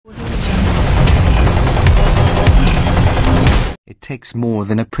takes more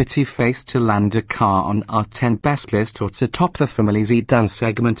than a pretty face to land a car on our 10 best list or to top the family-sedan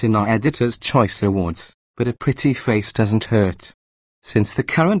segment in our Editor's Choice Awards, but a pretty face doesn't hurt. Since the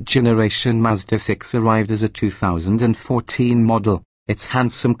current generation Mazda 6 arrived as a 2014 model, its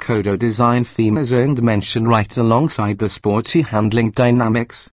handsome Kodo design theme has earned mention right alongside the sporty handling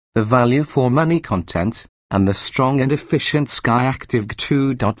dynamics, the value-for-money content, and the strong and efficient Skyactiv-G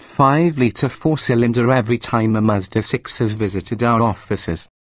 2.5-litre four-cylinder every time a Mazda 6 has visited our offices.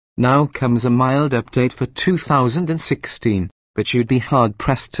 Now comes a mild update for 2016, but you'd be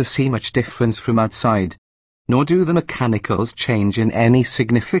hard-pressed to see much difference from outside. Nor do the mechanicals change in any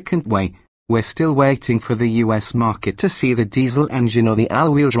significant way. We're still waiting for the US market to see the diesel engine or the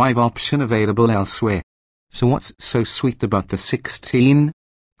all-wheel drive option available elsewhere. So what's so sweet about the 16?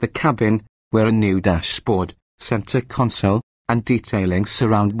 The cabin, where a new dashboard, center console, and detailing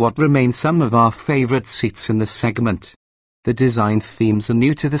surround what remain some of our favorite seats in the segment. The design themes are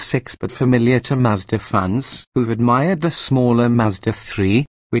new to the 6 but familiar to Mazda fans who've admired the smaller Mazda 3,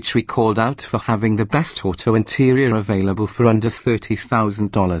 which we called out for having the best auto interior available for under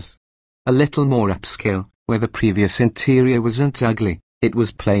 $30,000. A little more upscale, where the previous interior wasn't ugly, it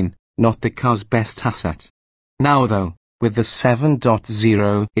was plain, not the car's best asset. Now though, with the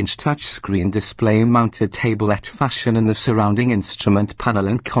 7.0-inch touchscreen display mounted tablet fashion and the surrounding instrument panel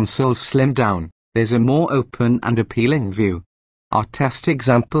and console slimmed down, there's a more open and appealing view. Our test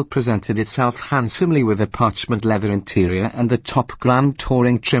example presented itself handsomely with a parchment leather interior and the top Grand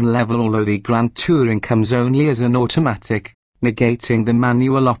Touring trim level, although the Grand Touring comes only as an automatic, negating the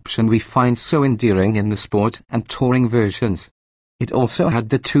manual option we find so endearing in the Sport and Touring versions. It also had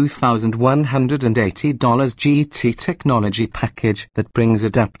the $2,180 GT technology package that brings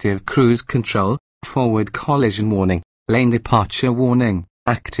adaptive cruise control, forward collision warning, lane departure warning,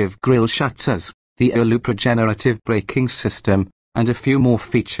 active grille shutters, the OLU regenerative braking system, and a few more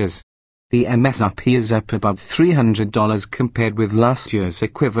features. The MSRP is up about $300 compared with last year's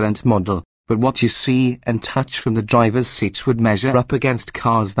equivalent model, but what you see and touch from the driver's seat would measure up against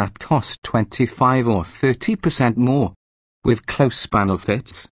cars that cost 25 or 30% more. With close panel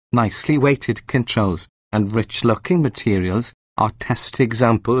fits, nicely weighted controls, and rich-looking materials, our test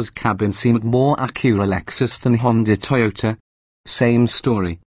example's cabin seemed more Acura Lexus than Honda Toyota. Same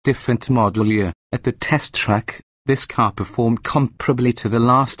story, different model year. At the test track, this car performed comparably to the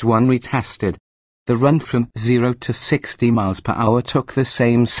last one we tested. The run from 0 to 60 miles per hour took the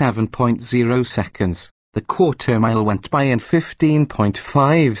same 7.0 seconds. The quarter mile went by in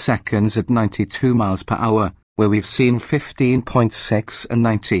 15.5 seconds at 92 miles per hour. Where we've seen 15.6 and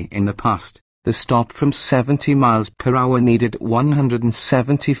 90 in the past. The stop from 70 miles per hour needed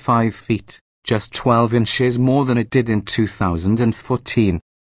 175 feet, just 12 inches more than it did in 2014.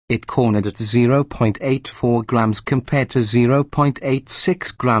 It cornered at 0.84 grams compared to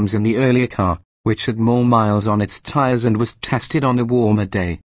 0.86 grams in the earlier car, which had more miles on its tires and was tested on a warmer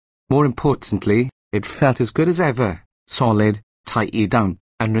day. More importantly, it felt as good as ever, solid, tighty down,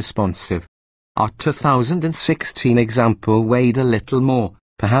 and responsive. Our 2016 example weighed a little more,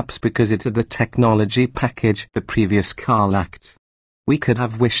 perhaps because it had the technology package the previous car lacked. We could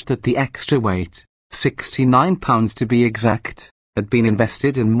have wished that the extra weight, 69 pounds to be exact, had been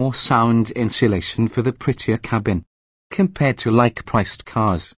invested in more sound insulation for the prettier cabin. Compared to like-priced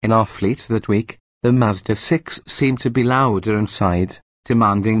cars in our fleet that week, the Mazda 6 seemed to be louder inside,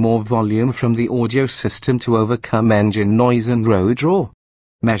 demanding more volume from the audio system to overcome engine noise and road roar.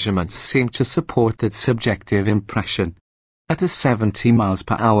 Measurements seem to support that subjective impression. At a 70 miles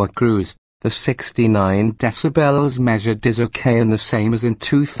per hour cruise, the 69 decibels measured is okay and the same as in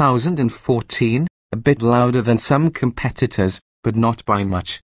 2014, a bit louder than some competitors, but not by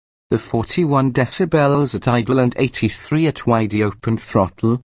much. The 41 decibels at idle and 83 at wide open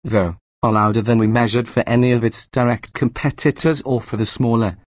throttle, though, are louder than we measured for any of its direct competitors or for the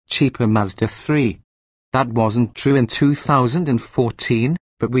smaller, cheaper Mazda 3. That wasn't true in 2014,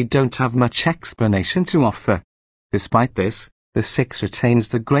 but we don't have much explanation to offer. Despite this, the 6 retains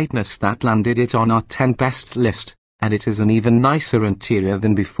the greatness that landed it on our 10 best list, and it is an even nicer interior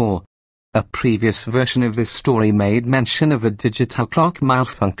than before. A previous version of this story made mention of a digital clock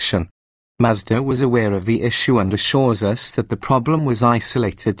malfunction. Mazda was aware of the issue and assures us that the problem was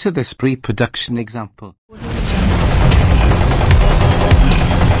isolated to this pre-production example.